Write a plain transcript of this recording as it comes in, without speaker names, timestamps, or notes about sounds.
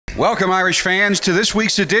Welcome, Irish fans, to this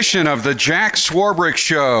week's edition of the Jack Swarbrick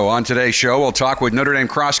Show. On today's show, we'll talk with Notre Dame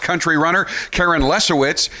cross-country runner Karen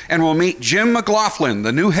Lesowitz, and we'll meet Jim McLaughlin,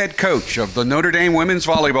 the new head coach of the Notre Dame women's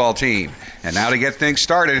volleyball team. And now to get things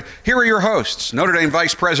started, here are your hosts, Notre Dame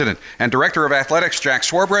Vice President and Director of Athletics Jack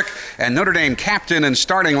Swarbrick, and Notre Dame captain and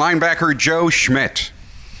starting linebacker Joe Schmidt.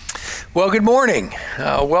 Well, good morning.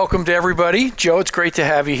 Welcome to everybody. Joe, it's great to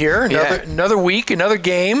have you here. Another week, another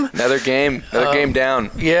game. Another game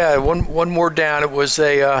down. Yeah, one more down. It was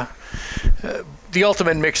the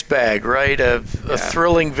ultimate mixed bag, right? A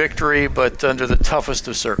thrilling victory, but under the toughest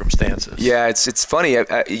of circumstances. Yeah, it's funny.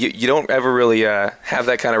 You don't ever really have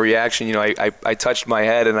that kind of reaction. You know, I touched my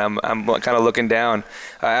head and I'm kind of looking down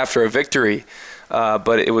after a victory,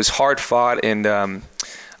 but it was hard fought and.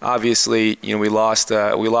 Obviously, you know, we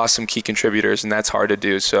lost some key contributors, and that's hard to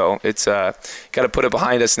do. So it's got to put it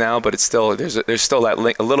behind us now. But it's still there's still that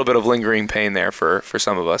a little bit of lingering pain there for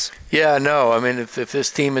some of us. Yeah, no, I mean, if this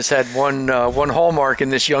team has had one hallmark in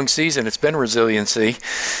this young season, it's been resiliency.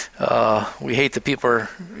 We hate that people are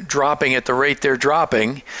dropping at the rate they're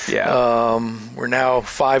dropping. Yeah. We're now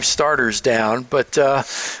 5 starters down, but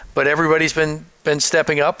everybody's been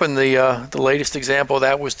stepping up, and the latest example of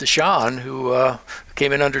that was Deshaun, who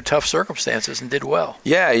came in under tough circumstances and did well.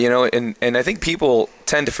 Yeah, you know, and I think people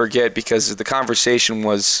tend to forget because the conversation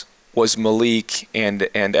was Malik and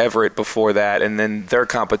Everett before that, and then their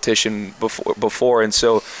competition before, and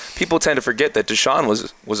so people tend to forget that Deshaun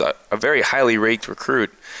was a very highly ranked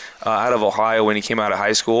recruit out of Ohio when he came out of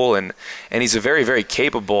high school, and he's a very, very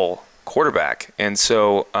capable quarterback, and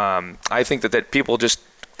so I think that people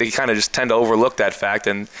they kind of just tend to overlook that fact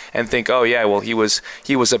and think, oh yeah, well he was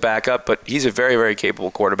a backup, but he's a very, very capable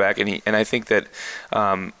quarterback, and I think that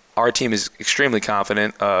our team is extremely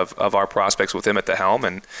confident of our prospects with him at the helm,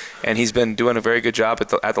 and he's been doing a very good job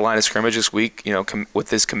at the line of scrimmage this week, you know, with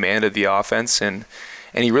his command of the offense, and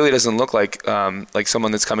he really doesn't look like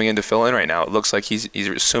someone that's coming in to fill in right now. It looks like he's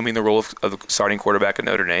assuming the role of the starting quarterback at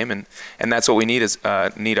Notre Dame, and that's what we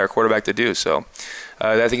need our quarterback to do. So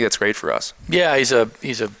I think that's great for us. Yeah, he's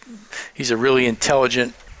a really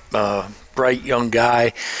intelligent, bright young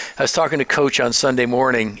guy. I was talking to Coach on Sunday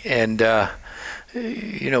morning, and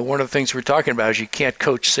you know, one of the things we're talking about is you can't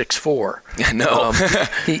coach 6'4". No,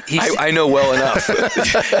 I know well enough.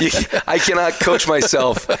 I cannot coach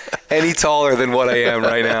myself any taller than what I am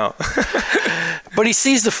right now. But he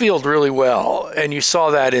sees the field really well, and you saw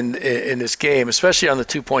that in this game, especially on the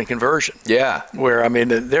 2-point conversion. Yeah, where I mean,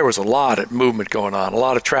 there was a lot of movement going on, a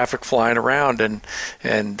lot of traffic flying around, and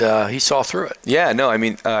he saw through it. Yeah, no, I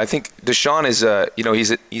mean, I think Deshaun is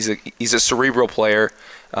he's a cerebral player.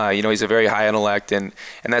 You know, he's a very high intellect, and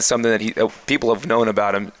that's something that people have known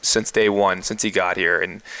about him since day one, since he got here.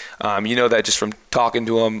 And you know that just from talking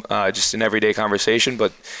to him, just in everyday conversation,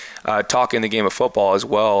 but talking the game of football as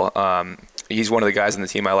well. He's one of the guys on the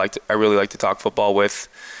team I really like to talk football with.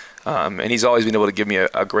 And he's always been able to give me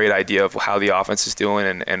a great idea of how the offense is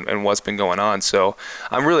doing and what's been going on. So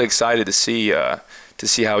I'm really excited to see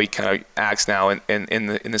how he kind of acts now in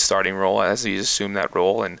the starting role as he's assumed that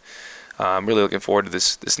role. And I'm really looking forward to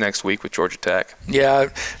this next week with Georgia Tech. Yeah,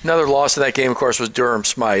 another loss in that game, of course, was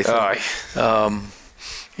Durham-Smythe.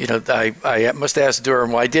 You know, I must ask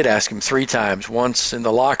Durham. Well, I did ask him 3 times, once in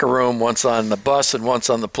the locker room, once on the bus, and once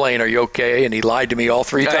on the plane, are you okay? And he lied to me all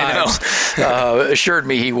 3 times. Assured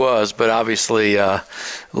me he was, but obviously a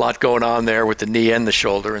lot going on there with the knee and the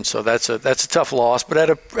shoulder, and so that's a tough loss, but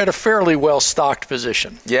at a fairly well-stocked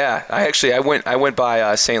position. Yeah, I went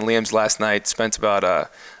by St. Liam's last night, spent about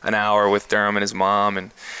an hour with Durham and his mom,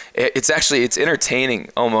 and it's entertaining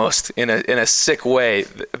almost in a sick way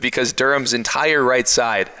because Durham's entire right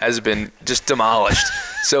side has been just demolished.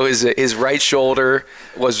 So his right shoulder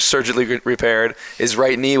was surgically repaired, his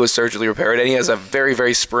right knee was surgically repaired, and he has a very,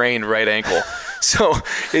 very sprained right ankle. So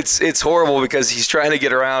it's horrible because he's trying to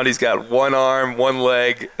get around. He's got one arm, one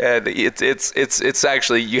leg, and it's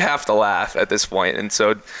actually, you have to laugh at this point. And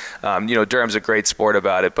so, you know, Durham's a great sport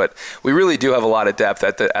about it, but we really do have a lot of depth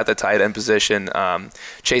at the tight end position.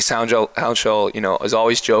 Chase Hounshell, you know, is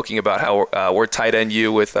always joking about how we're tight end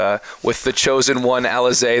you with the chosen one,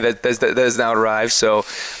 Alizé, that has now arrived. So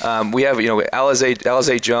we have, you know,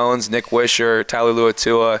 Alizé Jones, Nick Wisher, Tyler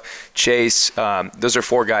Luatua, Chase. Those are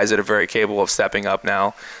 4 guys that are very capable of stepping up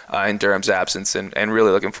now in Durham's absence, and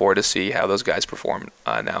really looking forward to see how those guys perform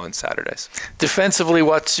now in Saturdays. Defensively,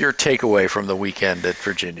 what's your takeaway from the weekend at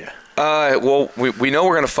Virginia? Well, we know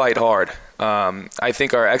we're going to fight hard. I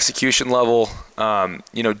think our execution level,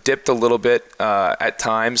 you know, dipped a little bit at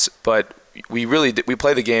times, but we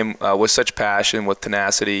play the game with such passion, with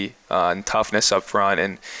tenacity and toughness up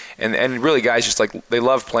front, and really guys just like we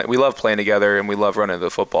love playing together, and we love running the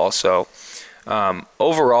football. So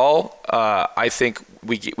overall, I think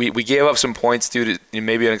we gave up some points due to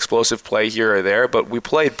maybe an explosive play here or there, but we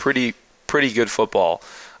played pretty good football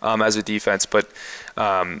as a defense. But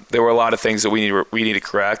there were a lot of things that we need to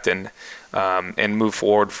correct and move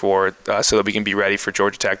forward for so that we can be ready for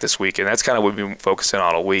Georgia Tech this week. And that's kind of what we've been focusing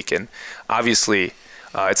on all week. And obviously,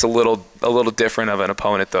 it's a little different of an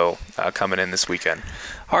opponent though coming in this weekend.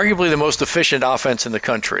 Arguably the most efficient offense in the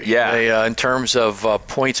country. Yeah. They, in terms of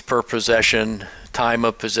points per possession, time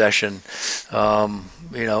of possession.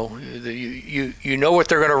 You know what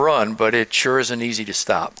they're going to run, but it sure isn't easy to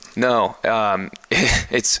stop. No,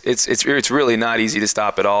 it's really not easy to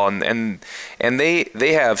stop at all, and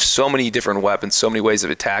they have so many different weapons, so many ways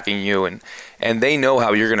of attacking you, and they know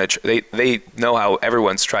how you're going to. They know how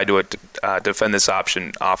everyone's tried to defend this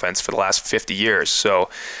option offense for the last 50 years. So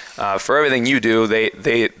for everything you do, they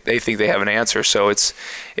think they have an answer. So it's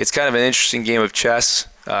kind of an interesting game of chess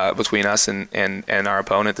between us and our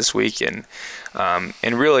opponent this week, and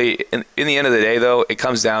really in the end of the day though, it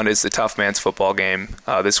comes down to it's the tough man's football game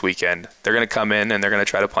this weekend. They're going to come in and they're going to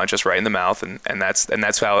try to punch us right in the mouth, and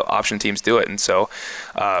that's how option teams do it. And so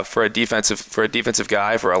for a defensive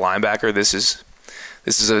guy, for a linebacker, this is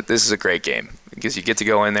a great game because you get to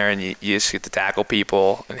go in there and you just get to tackle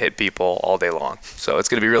people and hit people all day long. So it's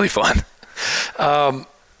going to be really fun.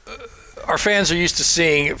 Our fans are used to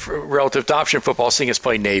seeing, relative to option football, seeing us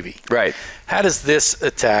play Navy. Right. How does this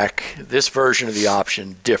version of the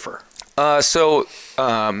option differ? Without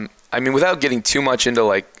getting too much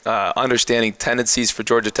into understanding tendencies for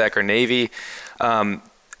Georgia Tech or Navy,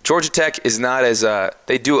 Georgia Tech is not as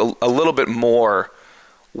they do a little bit more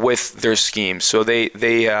with their scheme. So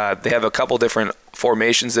they have a couple different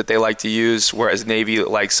formations that they like to use, whereas Navy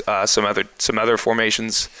likes some other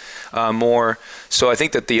formations more. So I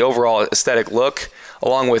think that the overall aesthetic look,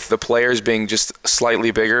 along with the players being just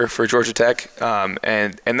slightly bigger for Georgia Tech,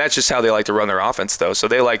 and that's just how they like to run their offense, though. So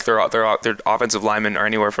they like their offensive linemen are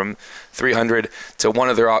anywhere from 300 to one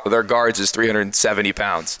of their guards is 370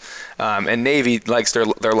 pounds, and Navy likes their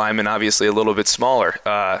linemen obviously a little bit smaller.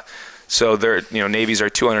 So Navies are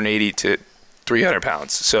 280 to 300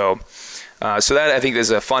 pounds. So that I think is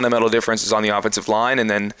a fundamental difference is on the offensive line, and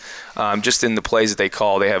then just in the plays that they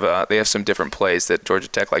call, they have some different plays that Georgia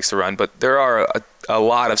Tech likes to run. But there are a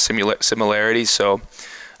lot of similarities. So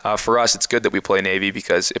for us, it's good that we play Navy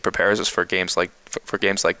because it prepares us for games like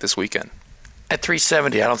this weekekend. At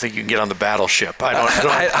 370, I don't think you can get on the battleship.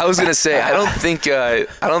 I was going to say I don't think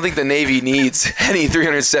the Navy needs any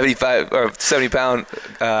 375 or 70-pound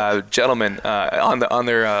gentlemen on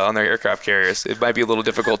their aircraft carriers. It might be a little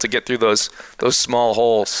difficult to get through those small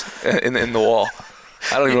holes in the wall.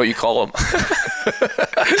 I don't even know what you call them.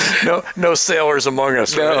 No sailors among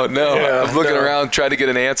us. No, right? no. Yeah, I'm looking around trying to get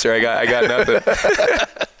an answer. I got nothing.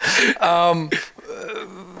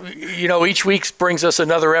 Each week brings us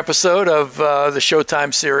another episode of the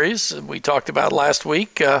Showtime series we talked about last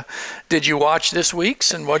week. Did you watch this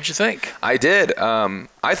week's, and what'd you think? I did. I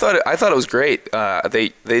thought it was great.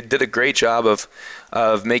 They did a great job of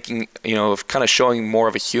making of kind of showing more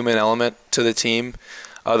of a human element to the team.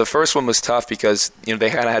 The first one was tough because they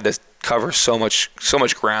kind of had to cover so much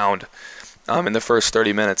ground in the first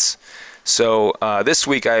 30 minutes. So this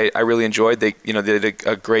week I really enjoyed. They did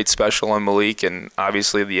a great special on Malik, and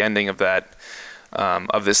obviously the ending of that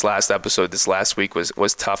of this last episode this last week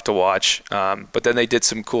was tough to watch. But then they did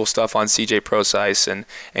some cool stuff on CJ Procise and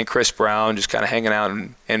Chris Brown, just kind of hanging out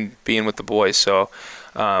and being with the boys. So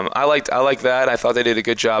I liked that. I thought they did a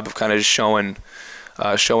good job of kind of just showing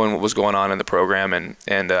what was going on in the program, and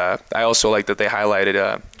I also like that they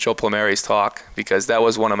highlighted Joe Plumeri's talk, because that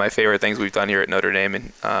was one of my favorite things we've done here at Notre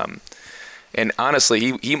Dame, and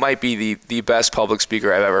honestly, he might be the best public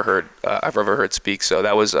speaker I've ever heard speak. So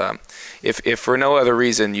that was if for no other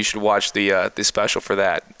reason, you should watch the special for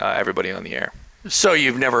that. Everybody on the air. So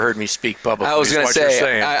you've never heard me speak publicly? I was going to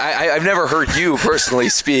say I've never heard you personally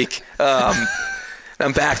speak.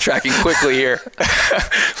 I'm backtracking quickly here.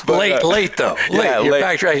 But, late though. Yeah, You're late.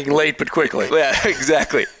 backtracking late, but quickly. Yeah,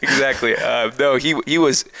 exactly. No, he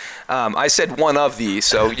was. I said one of these,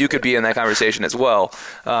 so you could be in that conversation as well.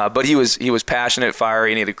 But he was passionate,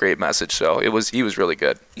 fiery, and he had a great message. So he was really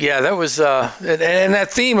good. Yeah, that was, and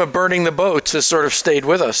that theme of burning the boats has sort of stayed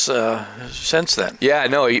with us since then. Yeah,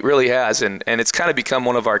 no, it really has, and it's kind of become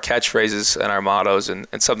one of our catchphrases and our mottos, and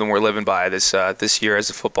something we're living by this year as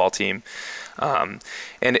a football team.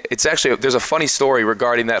 And it's actually, there's a funny story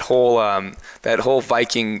regarding that whole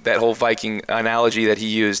Viking analogy that he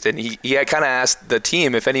used. And he had kind of asked the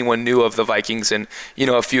team if anyone knew of the Vikings, and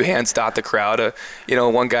a few hands dot the crowd.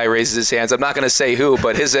 One guy raises his hands. I'm not going to say who,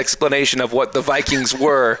 but his explanation of what the Vikings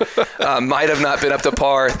were might have not been up to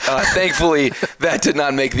par. Thankfully, that did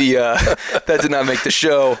not make the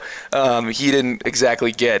show. He didn't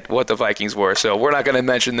exactly get what the Vikings were, so we're not going to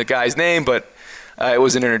mention the guy's name, but it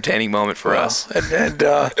was an entertaining moment for us. And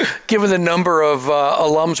given the number of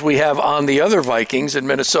alums we have on the other Vikings in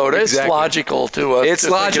Minnesota, exactly. It's logical to it's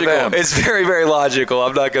to logical. Think of them. It's very, very logical.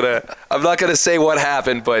 I'm not gonna say what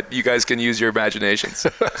happened, but you guys can use your imaginations.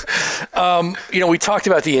 We talked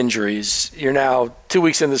about the injuries. You're now 2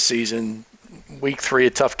 weeks in the season. Week 3, a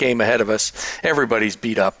tough game ahead of us. Everybody's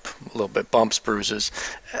beat up a little bit, bumps, bruises.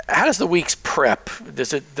 How does the week's prep?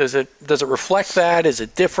 Does it reflect that? Is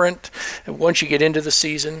it different once you get into the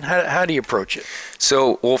season? How do you approach it?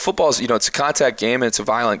 So, football's it's a contact game and it's a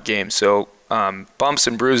violent game. So bumps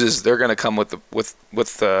and bruises, they're going to come with the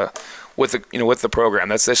program.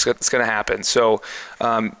 That's going to happen. So.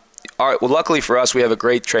 Luckily for us, we have a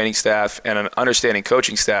great training staff and an understanding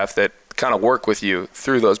coaching staff that kind of work with you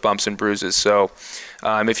through those bumps and bruises. So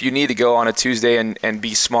if you need to go on a Tuesday and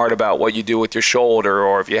be smart about what you do with your shoulder,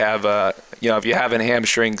 or if you have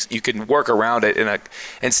hamstrings, you can work around it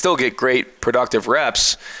and still get great productive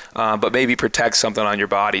reps, but maybe protect something on your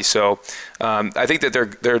body. So I think that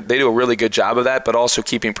they do a really good job of that, but also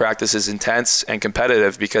keeping practices intense and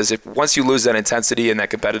competitive, because once you lose that intensity and that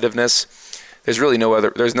competitiveness, there's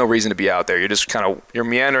no reason to be out there. You're just you're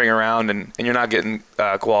meandering around and you're not getting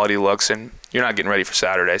quality looks, and you're not getting ready for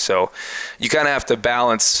Saturday. So you kind of have to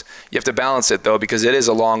balance. You have to balance it though, because it's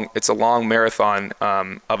a long marathon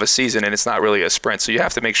of a season, and it's not really a sprint. So you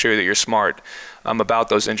have to make sure that you're smart about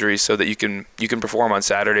those injuries, so that you can perform on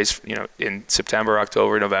Saturdays, in September,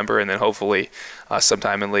 October, November, and then hopefully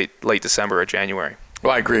sometime in late December or January.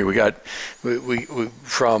 Well, I agree. We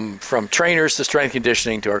from trainers to strength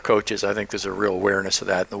conditioning to our coaches. I think there's a real awareness of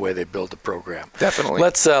that in the way they build the program. Definitely.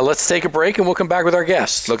 Let's take a break, and we'll come back with our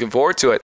guests. Looking forward to it.